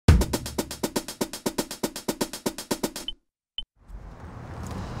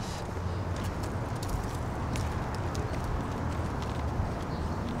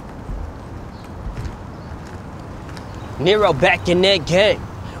Nero back in that game.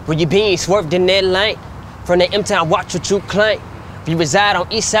 Where you being swerved in that lane. From the M-Town, watch what you claim. You reside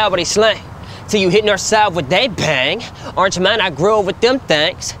on east side where they slang. Till you hit north side where they bang. Orange Mound, I grew up with them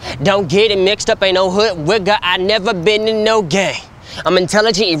things. Don't get it mixed up, ain't no hood wigger. I never been in no gang. I'm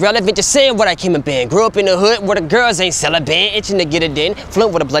intelligent, irrelevant, just saying what I came up in. Grew up in the hood where the girls ain't celibate, itching to get it in.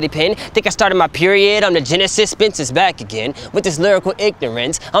 Fluent with a bloody pen. Think I started my period on the Genesis. Spencer's back again with this lyrical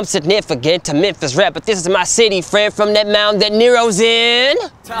ignorance. I'm significant to Memphis rap, but this is my city, friend, from that mound that Nero's in.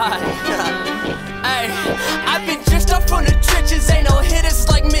 Hey, I've been dressed up from the trenches, ain't no hitters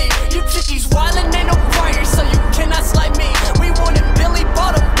like me. You chickies wildin', ain't no choir, so you cannot slide me. We wanted Billy,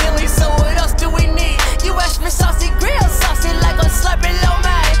 bought a Billy, so what else do we need? You ask for saucy grill, saucy like a slapping low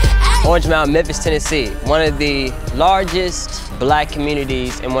man. Orange Mound, Memphis, Tennessee. One of the largest black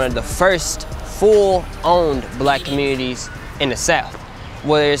communities and one of the first full-owned black communities in the South.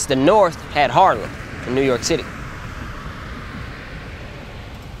 Whereas the North had Harlem in New York City.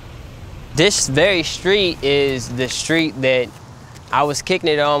 This very street is the street that I was kicking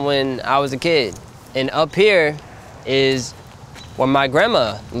it on when I was a kid. And up here is where my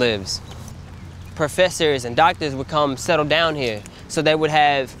grandma lives. Professors and doctors would come settle down here, so they would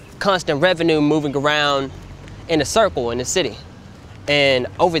have constant revenue moving around in a circle in the city. And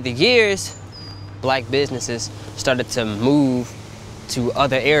over the years, black businesses started to move to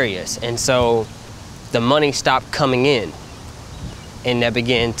other areas. And so the money stopped coming in. And that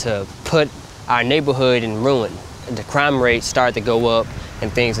began to put our neighborhood in ruin. The crime rate started to go up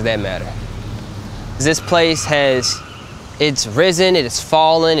and things of that matter. This place it's risen, it has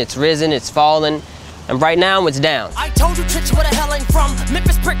fallen, it's risen, it's fallen, and right now it's down. I told you tricks where the hell I'm from.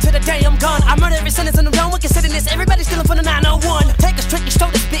 Memphis brick to the day I'm gone. I murder every sentence and I'm done with considering this. Everybody's stealing from the 901. Take a trick, you stole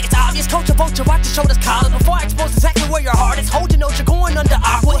this bit. It's obvious. Culture vulture, watch your shoulders collars before I expose exactly where your heart is. Hold your nose, you're going under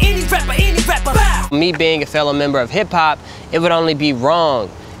aqua. Any rapper, bow. Me being a fellow member of hip hop, it would only be wrong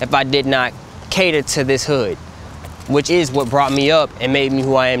if I did not cater to this hood, which is what brought me up and made me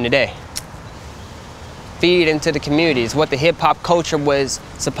who I am today. Feed into the community is what the hip hop culture was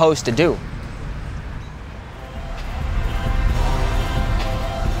supposed to do.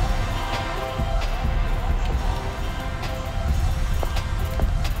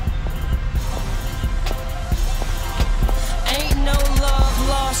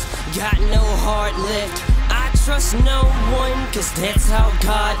 Got no heart left. I trust no one, cause that's how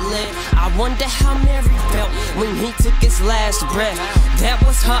God lived. I wonder how Mary felt when he took his last breath. That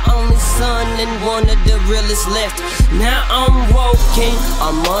was her only son and one of the realest left. Now I'm woken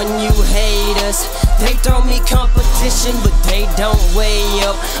among you haters. They throw me competition, but they don't weigh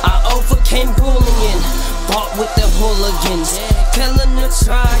up. I overcame bullying, fought with the hooligans. Tell them to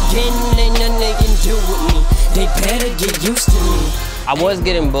try again, ain't nothing they can do with me. They better get used to me. I was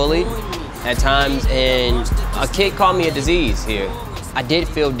getting bullied at times, and a kid called me a disease here. I did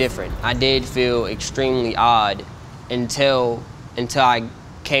feel different. I did feel extremely odd until I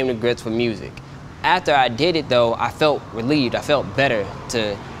came to grips with music. After I did it though, I felt relieved. I felt better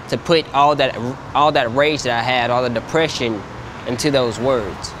to put all that rage that I had, all the depression into those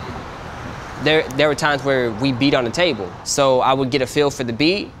words. There were times where we beat on the table. So I would get a feel for the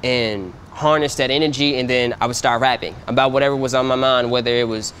beat and harness that energy, and then I would start rapping about whatever was on my mind, whether it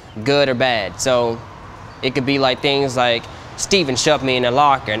was good or bad. So it could be like things like, Steven shoved me in a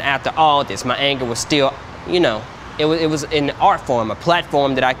locker, and after all this, my anger was still, you know, it was an art form, a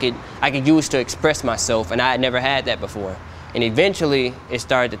platform that I could use to express myself, and I had never had that before. And eventually, it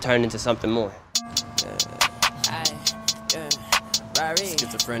started to turn into something more.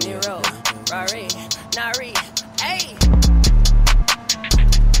 Schizophrenia. Hey.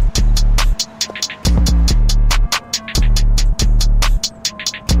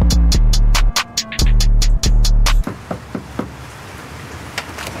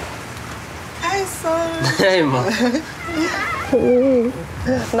 Hey, son. Hey, Mom.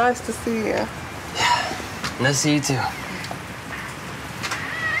 Nice to see you. Yeah, nice to see you too.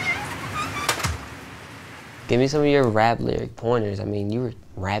 Give me some of your rap lyric pointers. I mean, you were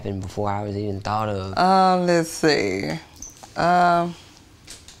rapping before I was even thought of. Let's see. Well,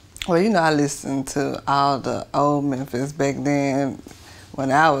 you know, I listened to all the old Memphis back then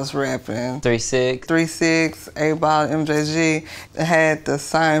when I was rapping. 3-6. 3-6, A-Ball, MJG. It had the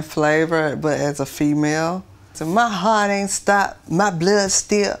same flavor, but as a female. So my heart ain't stopped, my blood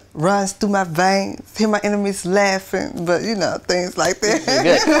still runs through my veins. Hear my enemies laughing, but you know, things like that.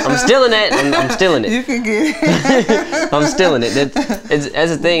 Good. I'm stealing that. I'm stealing it. You can get it. I'm stealing it.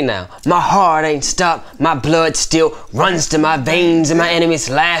 That's a thing now. My heart ain't stopped, my blood still runs to my veins, and my enemies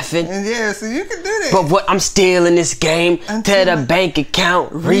laughing. And yeah, so you can do that. But what I'm still in this game, till the bank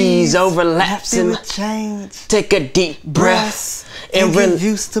account reads overlaps and change. Take a deep breath and get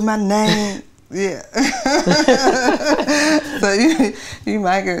used to my name. Yeah. So you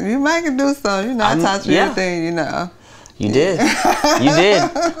might can do so. You know, I taught you everything, you know. You did. You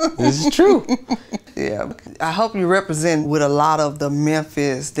did. This is true. Yeah. I hope you represent with a lot of the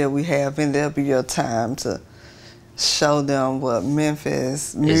Memphis that we have, and there'll be your time to show them what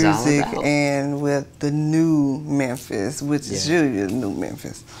Memphis music and with the new Memphis, which is you're the new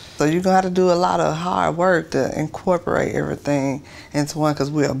Memphis. So you're gonna have to do a lot of hard work to incorporate everything into one,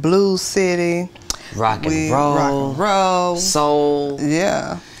 because we're a blues city. Rock and roll. Soul.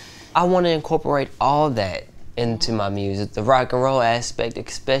 Yeah. I want to incorporate all that into my music, the rock and roll aspect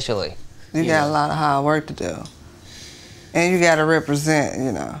especially. You got a lot of hard work to do. And you got to represent,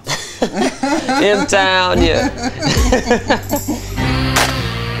 you know. M-Town, yeah.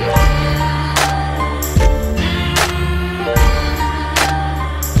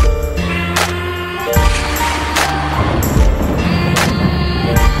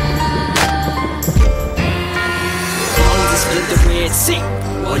 See,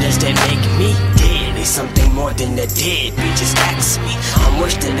 what does that make me? Dead is something more than the dead. Bitches ask me, I'm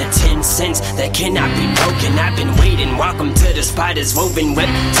worse than the 10 cents that cannot be broken. I've been waiting. Welcome to the spider's woven web.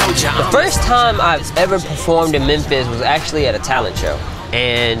 Told ya the first time I've ever performed in Memphis was actually at a talent show,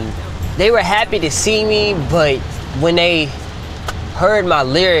 and they were happy to see me, but when they heard my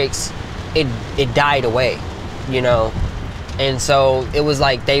lyrics, it died away, you know. And so it was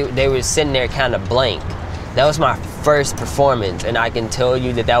like they were sitting there kind of blank. That was my first performance, and I can tell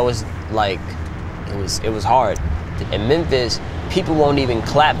you that was like, it was hard. In Memphis, people won't even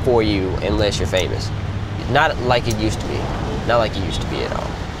clap for you unless you're famous. Not like it used to be. Not like it used to be at all.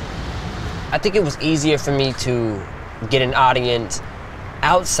 I think it was easier for me to get an audience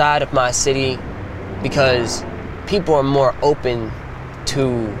outside of my city because people are more open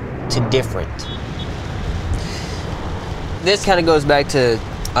to different. This kind of goes back to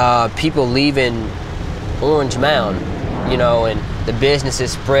people leaving Orange Mound, you know, and the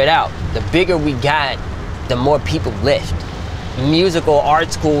businesses spread out. The bigger we got, the more people left. Musical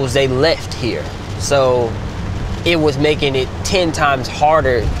art schools, they left here. So it was making it 10 times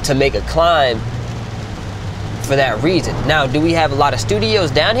harder to make a climb for that reason. Now, do we have a lot of studios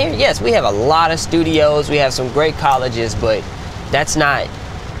down here? Yes, we have a lot of studios. We have some great colleges, but that's not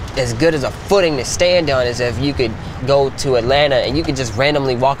as good as a footing to stand on as if you could go to Atlanta and you could just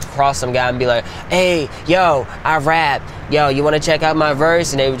randomly walk across some guy and be like, hey, yo, I rap. Yo, you want to check out my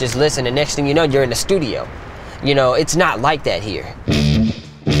verse? And they would just listen, and next thing you know, you're in the studio. You know, it's not like that here.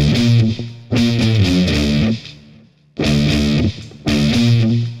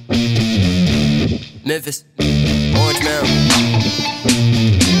 Memphis, Orange Mound.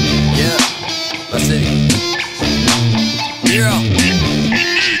 Yeah, my city.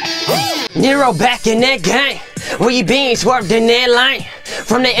 Nero back in that game. Where you been, swerved in that lane.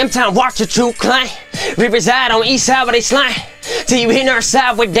 From the M-Town, watch your true claim. We reside on east side where they slang. Till you hit north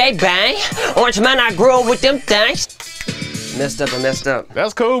side where they bang. Orange man, I grew up with them things. Messed up.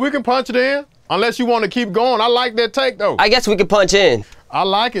 That's cool, we can punch it in. Unless you want to keep going. I like that take though. I guess we can punch in. I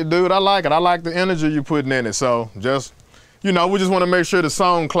like it, dude, I like it. I like the energy you're putting in it. So just, you know, we just want to make sure the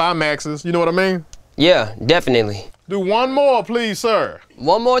song climaxes. You know what I mean? Yeah, definitely. Do one more, please, sir.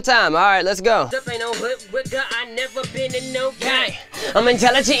 One more time. All right, let's go. Ain't no hood wigger, I never been in no gang. I'm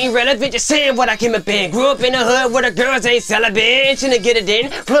intelligent, irrelevant, just saying what I came up in. Grew up in the hood where the girls ain't celibate. Shouldn't get it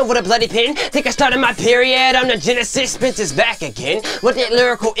in, run with a bloody pen. Think I started my period on the Genesis. Spencer's back again with that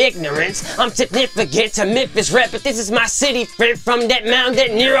lyrical ignorance. I'm significant to Memphis rep, but this is my city, friend, from that mound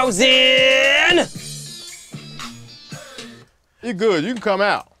that Nero's in. You good, you can come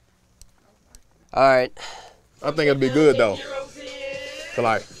out. All right. I think it'd be good though. So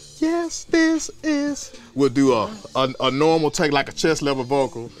like, yes, this is. We'll do a normal take, like a chest level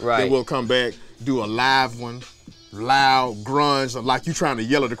vocal. Right. Then we'll come back, do a live one, loud grunge, like you trying to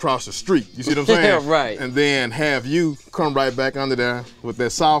yell it across the street. You see what I'm saying? Right. And then have you come right back under there with that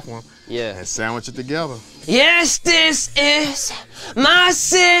soft one. Yeah. And sandwich it together. Yes, this is my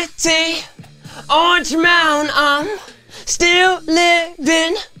city, Orange Mound. I'm still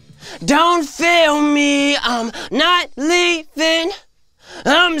living. Don't fail me, I'm not leaving.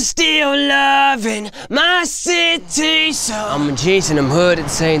 I'm still loving my city. So I'm a G's and I'm hood at the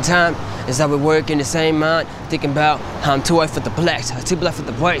same time. As I would work in the same mind, thinking about how I'm too white for the blacks, too black for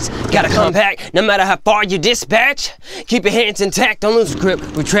the whites. Gotta come back, no matter how far you dispatch. Keep your hands intact, don't lose the grip,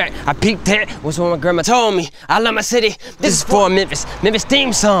 retract. I peeped that, was what my grandma told me. I love my city, this is for Memphis. Memphis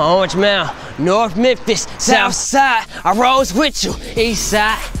theme song, Orange Mound, North Memphis, South Side. I rose with you, East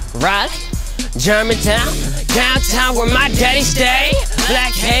Side, Raleigh, Germantown, downtown where my daddy stay.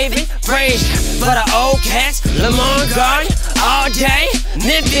 Black Haven, Frazier, for the old cats, Lamont Garden, all day,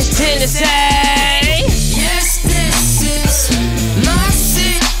 Memphis, Tennessee.